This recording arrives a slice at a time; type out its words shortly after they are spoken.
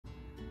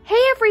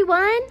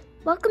everyone!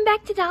 Welcome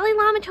back to Dolly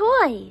Llama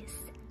Toys.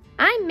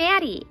 I'm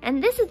Maddie,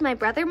 and this is my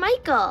brother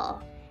Michael.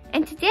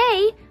 And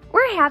today,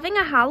 we're having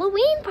a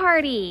Halloween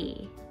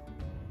party.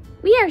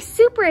 We are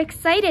super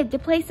excited to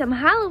play some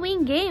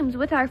Halloween games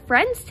with our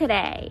friends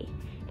today.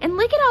 And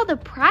look at all the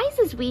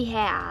prizes we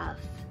have.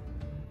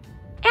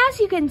 As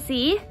you can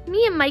see,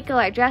 me and Michael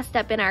are dressed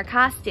up in our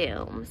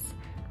costumes.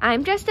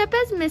 I'm dressed up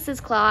as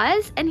Mrs.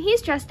 Claus, and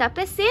he's dressed up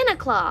as Santa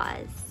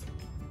Claus.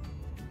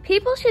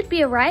 People should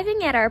be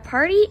arriving at our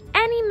party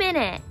any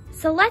minute,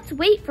 so let's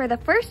wait for the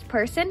first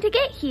person to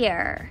get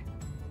here.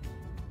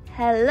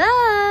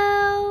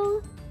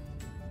 Hello!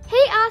 Hey,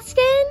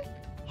 Austin!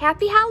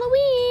 Happy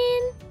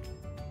Halloween!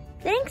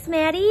 Thanks,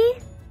 Maddie.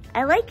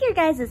 I like your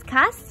guys'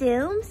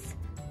 costumes,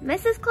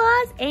 Mrs.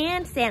 Claus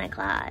and Santa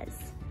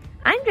Claus.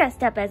 I'm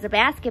dressed up as a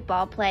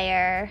basketball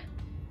player.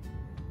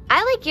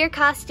 I like your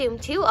costume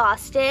too,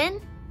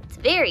 Austin. It's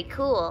very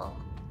cool.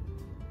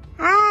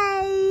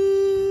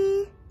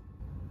 Hi!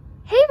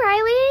 Hey,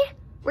 Riley!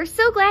 We're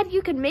so glad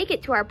you could make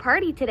it to our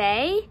party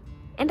today.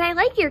 And I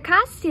like your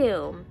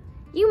costume.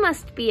 You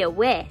must be a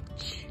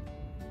witch.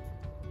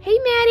 Hey,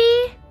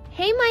 Maddie!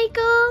 Hey,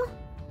 Michael!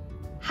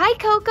 Hi,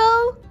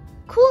 Coco!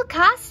 Cool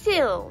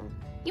costume!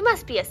 You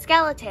must be a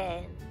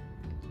skeleton.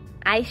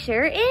 I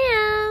sure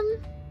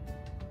am!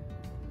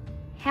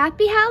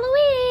 Happy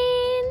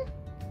Halloween!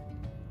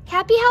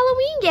 Happy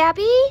Halloween,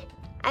 Gabby!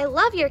 I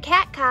love your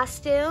cat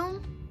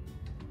costume.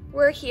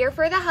 We're here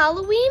for the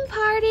Halloween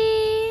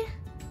party.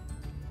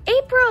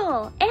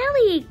 April,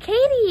 Allie,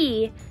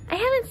 Katie, I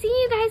haven't seen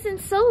you guys in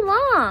so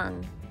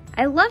long.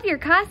 I love your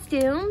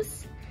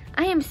costumes.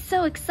 I am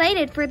so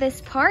excited for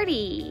this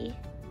party.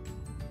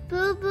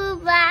 Boo boo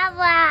blah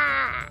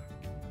blah.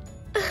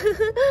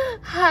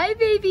 Hi,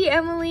 baby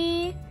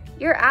Emily.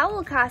 Your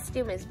owl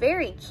costume is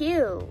very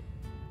cute.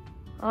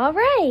 All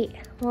right,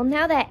 well,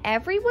 now that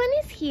everyone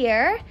is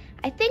here,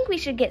 I think we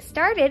should get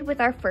started with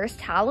our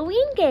first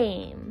Halloween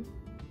game.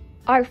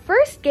 Our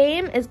first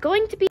game is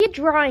going to be a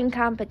drawing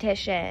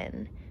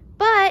competition,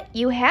 but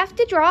you have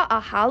to draw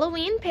a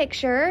Halloween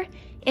picture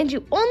and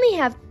you only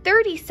have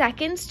 30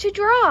 seconds to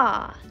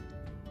draw.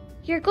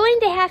 You're going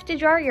to have to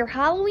draw your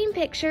Halloween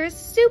pictures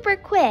super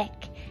quick,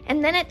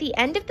 and then at the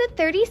end of the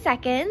 30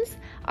 seconds,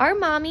 our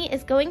mommy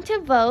is going to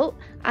vote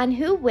on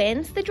who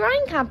wins the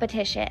drawing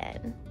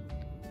competition.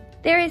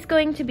 There is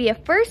going to be a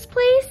first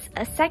place,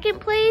 a second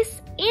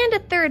place, and a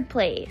third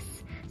place.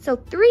 So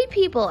 3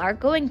 people are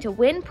going to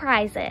win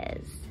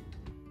prizes.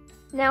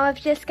 Now I've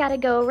just got to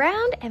go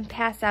around and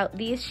pass out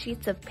these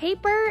sheets of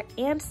paper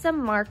and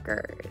some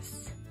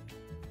markers.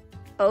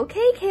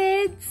 Okay,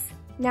 kids.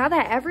 Now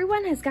that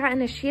everyone has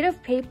gotten a sheet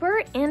of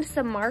paper and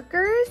some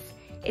markers,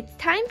 it's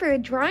time for a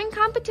drawing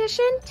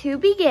competition to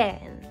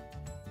begin.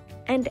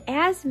 And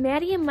as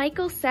Maddie and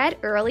Michael said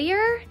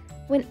earlier,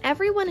 when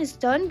everyone is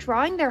done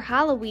drawing their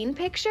Halloween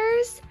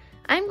pictures,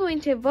 I'm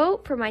going to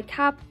vote for my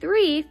top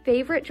 3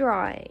 favorite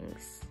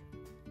drawings.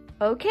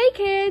 Okay,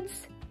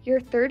 kids,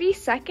 your 30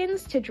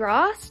 seconds to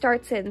draw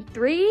starts in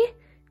 3,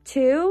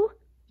 2,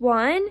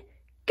 1,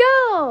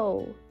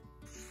 go!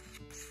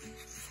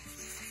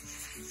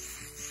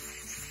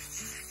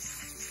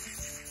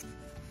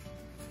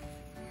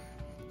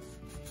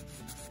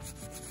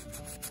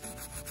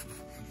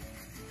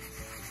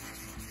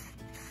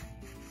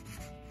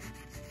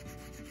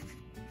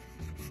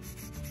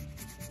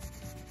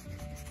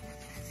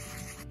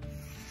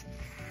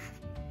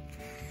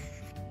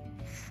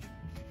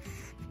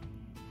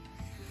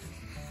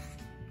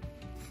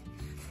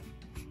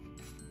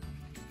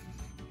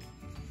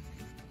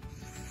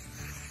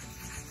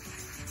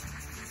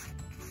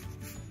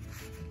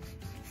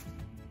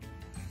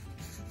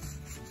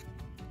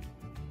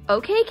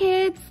 Okay,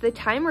 kids, the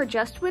timer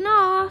just went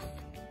off.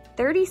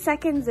 30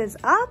 seconds is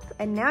up,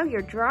 and now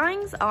your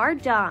drawings are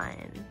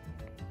done.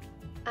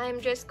 I'm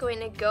just going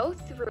to go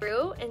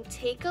through and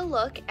take a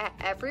look at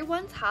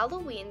everyone's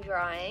Halloween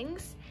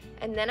drawings,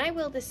 and then I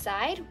will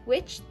decide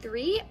which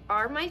 3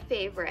 are my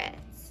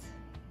favorites.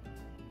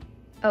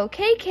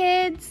 Okay,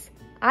 kids,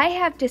 I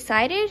have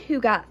decided who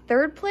got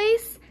 3rd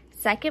place,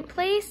 2nd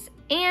place,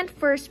 and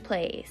 1st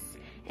place.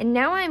 And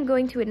now I'm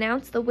going to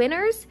announce the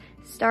winners,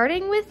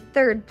 starting with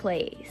 3rd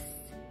place.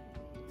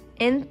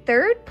 In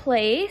 3rd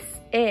place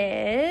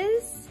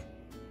is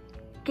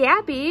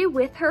Gabby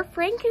with her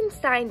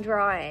Frankenstein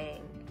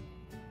drawing.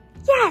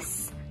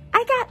 Yes,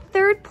 I got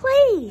 3rd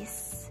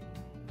place.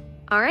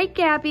 All right,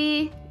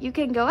 Gabby, you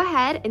can go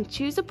ahead and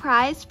choose a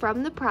prize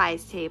from the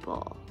prize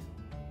table.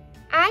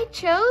 I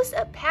chose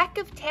a pack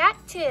of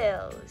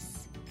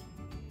tattoos.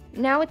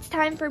 Now it's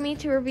time for me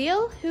to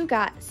reveal who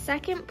got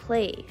 2nd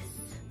place.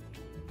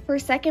 For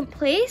 2nd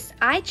place,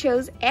 I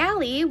chose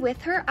Allie with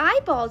her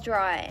eyeball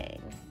drawing.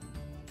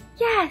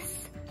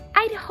 Yes,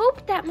 I'd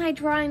hoped that my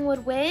drawing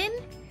would win.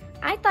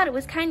 I thought it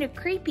was kind of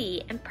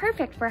creepy and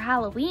perfect for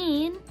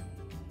Halloween.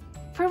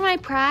 For my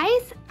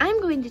prize, I'm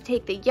going to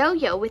take the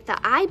yo-yo with the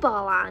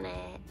eyeball on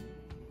it.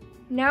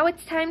 Now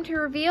it's time to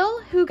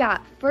reveal who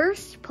got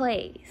 1st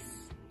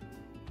place.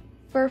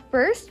 For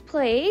 1st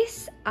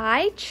place,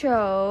 I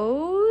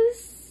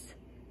chose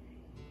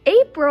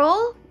April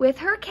April with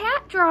her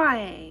cat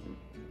drawing.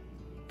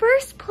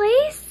 First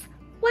place?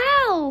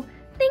 Wow,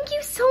 thank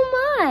you so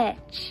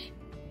much.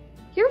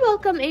 You're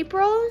welcome,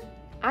 April.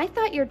 I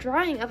thought your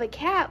drawing of a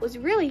cat was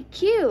really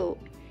cute.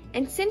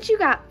 And since you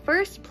got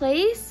first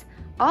place,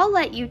 I'll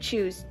let you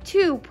choose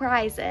 2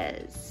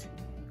 prizes.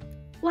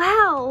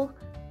 Wow,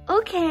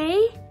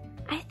 okay.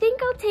 I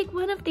think I'll take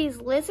one of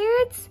these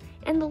lizards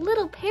and the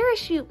little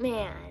parachute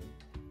man.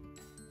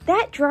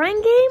 That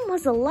drawing game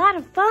was a lot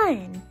of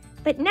fun,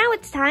 but now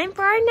it's time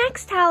for our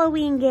next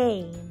Halloween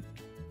game.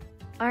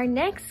 Our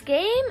next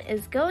game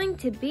is going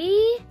to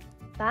be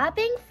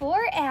bobbing for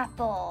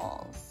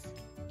apples.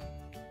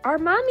 Our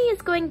mommy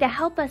is going to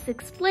help us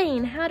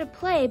explain how to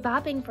play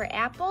bobbing for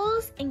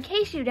apples in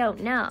case you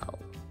don't know.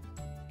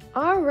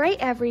 All right,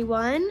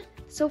 everyone.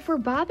 So for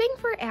bobbing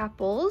for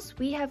apples,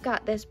 we have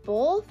got this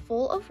bowl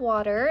full of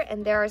water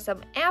and there are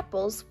some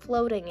apples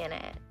floating in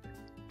it.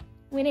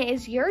 When it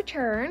is your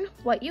turn,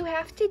 what you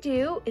have to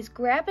do is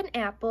grab an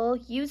apple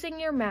using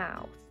your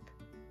mouth.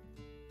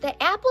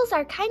 The apples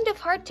are kind of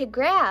hard to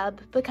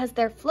grab because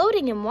they're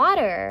floating in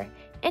water,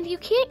 and you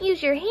can't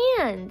use your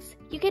hands.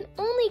 You can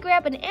only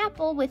grab an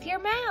apple with your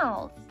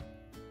mouth.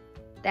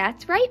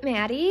 That's right,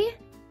 Maddie.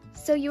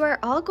 So you are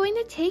all going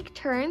to take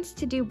turns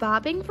to do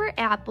bobbing for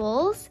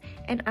apples,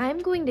 and I'm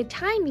going to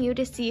time you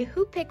to see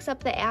who picks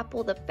up the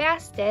apple the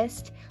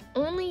fastest,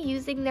 only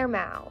using their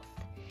mouth.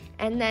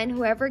 And then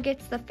whoever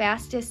gets the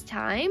fastest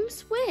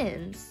times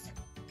wins.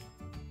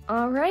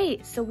 All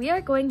right, so we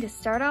are going to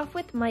start off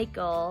with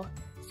Michael.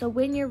 So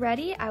when you're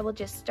ready, I will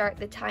just start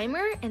the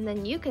timer and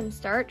then you can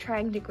start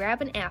trying to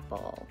grab an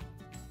apple.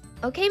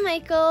 Okay,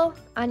 Michael,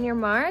 on your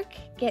mark,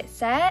 get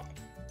set,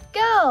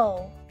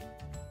 go!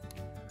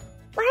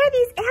 Why are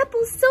these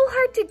apples so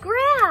hard to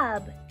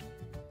grab?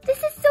 This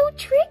is so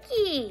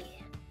tricky.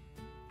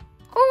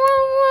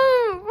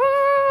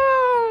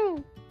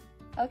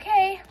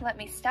 Okay, let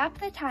me stop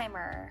the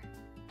timer.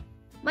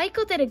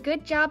 Michael did a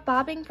good job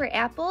bobbing for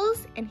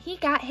apples, and he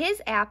got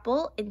his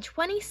apple in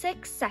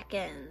 26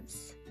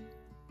 seconds.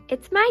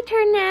 It's my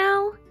turn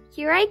now.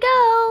 Here I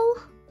go.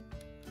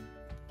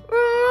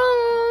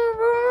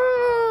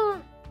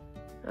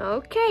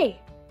 Okay,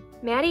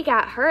 Maddie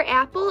got her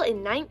apple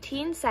in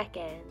 19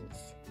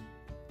 seconds.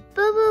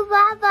 Boo boo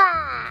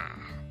baba.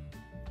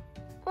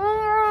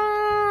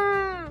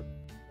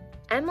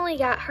 Emily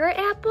got her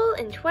apple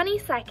in 20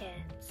 seconds.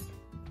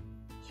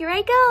 Here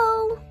I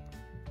go.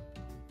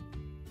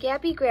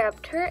 Gabby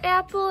grabbed her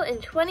apple in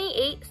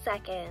 28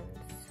 seconds.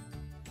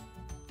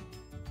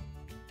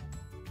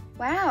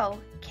 Wow,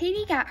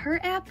 Katie got her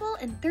apple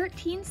in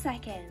 13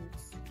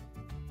 seconds.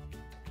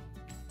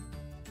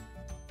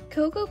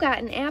 Coco got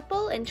an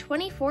apple in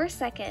 24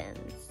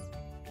 seconds.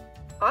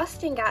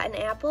 Austin got an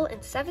apple in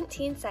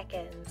 17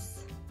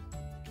 seconds.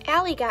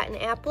 Allie got an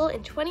apple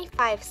in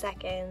 25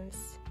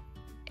 seconds.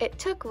 It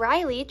took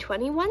Riley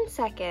 21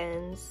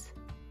 seconds.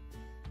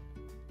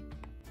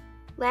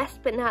 Last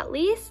but not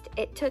least,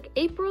 it took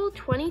April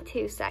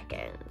 22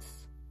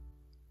 seconds.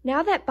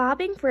 Now that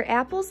bobbing for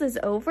apples is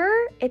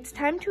over, it's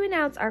time to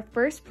announce our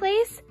first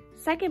place,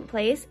 second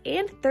place,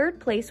 and third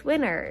place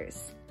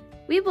winners.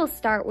 We will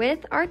start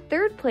with our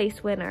third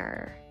place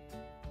winner.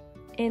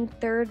 In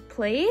third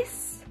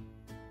place,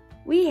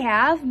 we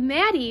have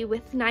Maddie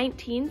with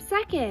 19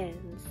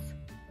 seconds.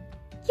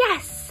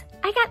 Yes,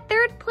 I got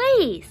third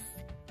place.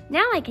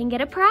 Now I can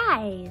get a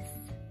prize.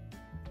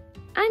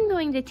 I'm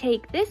going to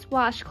take this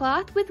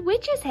washcloth with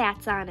witches'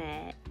 hats on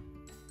it.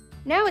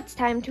 Now it's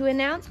time to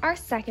announce our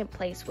second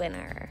place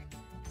winner.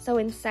 So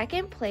in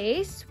second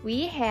place,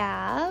 we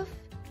have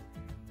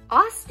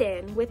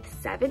Austin with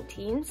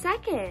 17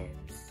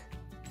 seconds.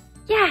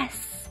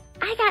 Yes,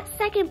 I got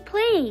second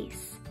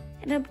place,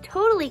 and I'm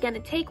totally gonna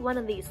take one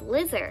of these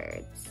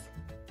lizards.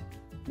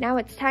 Now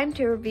it's time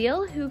to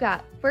reveal who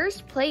got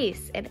first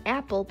place in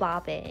apple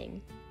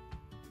bobbing.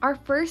 Our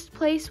first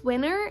place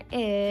winner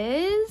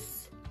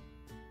is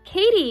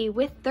Katie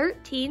with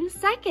 13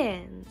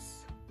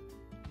 seconds.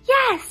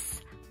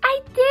 Yes, I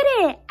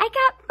did it! I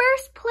got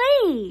first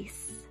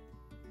place!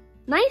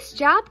 Nice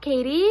job,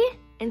 Katie!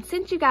 And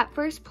since you got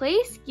first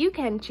place, you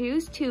can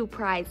choose 2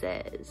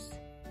 prizes.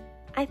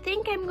 I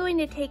think I'm going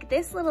to take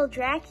this little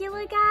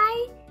Dracula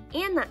guy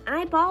and the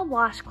eyeball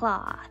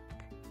washcloth.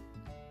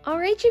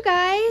 Alright, you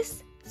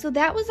guys, so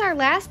that was our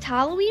last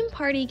Halloween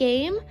party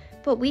game,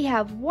 but we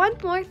have one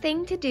more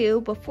thing to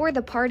do before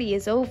the party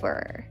is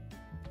over.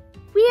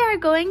 We are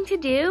going to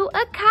do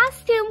a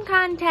costume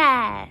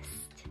contest.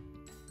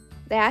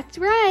 That's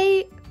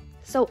right.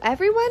 So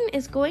everyone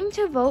is going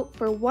to vote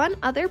for one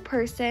other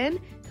person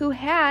who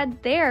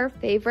had their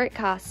favorite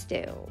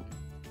costume.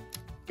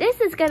 This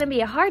is going to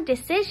be a hard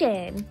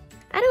decision.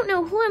 I don't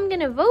know who I'm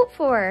going to vote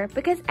for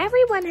because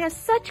everyone has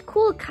such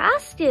cool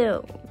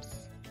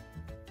costumes.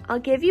 I'll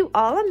give you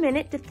all a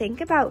minute to think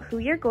about who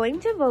you're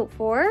going to vote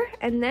for,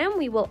 and then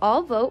we will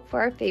all vote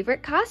for our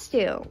favorite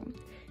costume.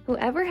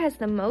 Whoever has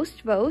the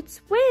most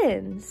votes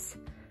wins.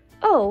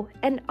 Oh,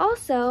 and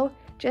also,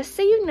 just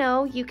so you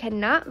know, you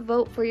cannot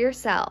vote for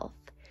yourself.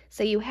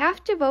 So you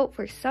have to vote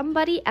for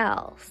somebody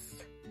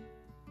else.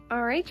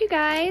 All right, you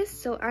guys,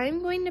 so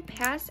I'm going to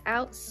pass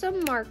out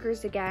some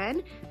markers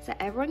again so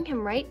everyone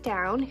can write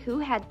down who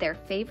had their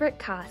favorite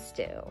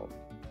costume.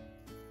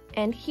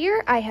 And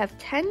here I have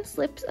 10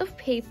 slips of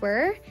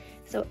paper,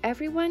 so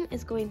everyone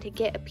is going to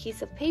get a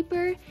piece of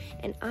paper,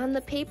 and on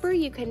the paper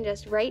you can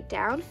just write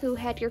down who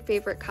had your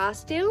favorite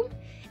costume,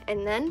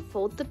 and then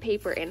fold the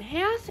paper in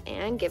half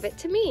and give it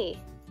to me.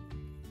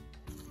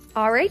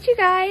 All right, you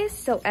guys,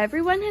 so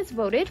everyone has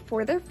voted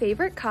for their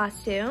favorite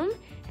costume,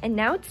 and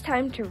now it's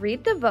time to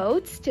read the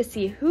votes to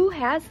see who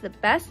has the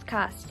best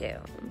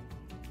costume.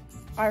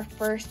 Our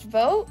first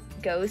vote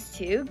goes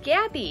to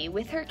Gabby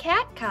with her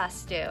cat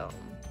costume.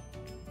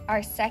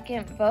 Our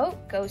second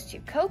vote goes to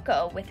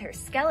Coco with her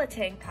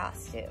skeleton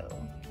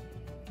costume.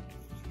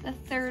 The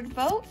third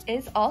vote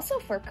is also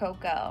for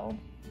Coco.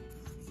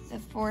 The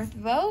fourth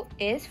vote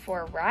is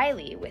for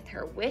Riley with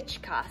her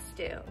witch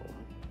costume.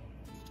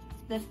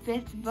 The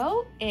fifth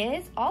vote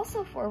is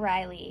also for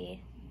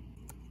Riley.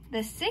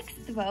 The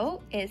sixth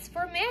vote is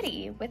for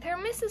Maddie with her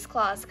Mrs.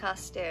 Claus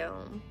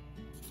costume.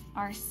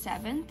 Our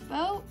seventh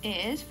vote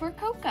is for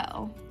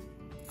Coco.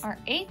 Our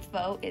eighth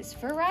vote is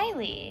for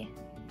Riley.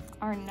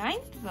 Our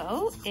ninth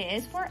vote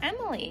is for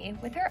Emily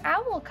with her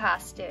owl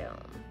costume.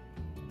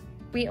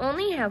 We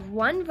only have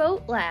one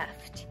vote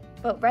left,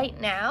 but right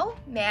now,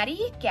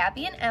 Maddie,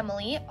 Gabby, and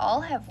Emily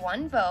all have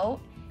one vote,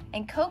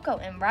 and Coco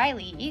and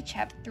Riley each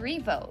have 3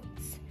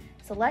 votes.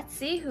 So let's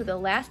see who the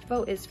last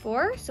vote is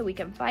for so we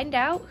can find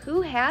out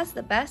who has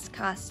the best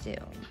costume.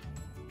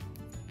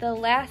 The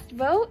last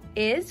vote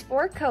is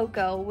for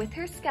Coco with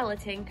her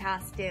skeleton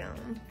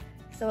costume.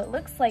 So it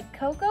looks like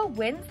Coco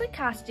wins the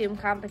costume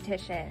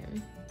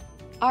competition.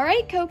 All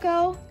right,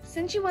 Coco,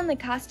 since you won the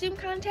costume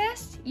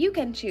contest, you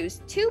can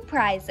choose 2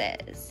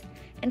 prizes.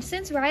 And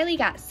since Riley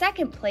got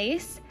second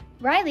place,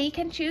 Riley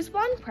can choose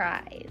 1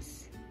 prize.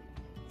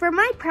 For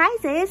my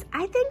prizes,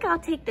 I think I'll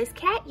take this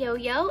cat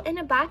yo-yo and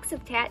a box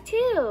of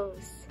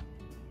tattoos.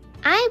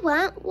 I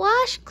want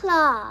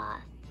washcloth.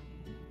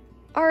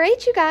 All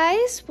right, you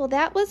guys, well,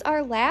 that was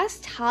our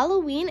last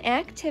Halloween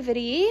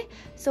activity.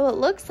 So it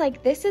looks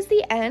like this is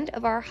the end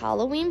of our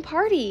Halloween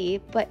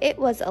party, but it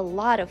was a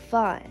lot of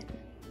fun.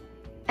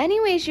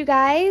 Anyways, you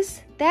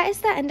guys, that is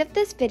the end of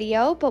this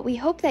video, but we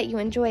hope that you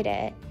enjoyed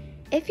it.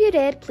 If you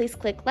did, please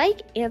click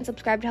like and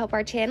subscribe to help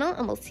our channel,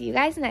 and we'll see you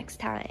guys next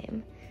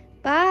time.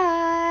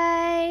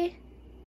 Bye!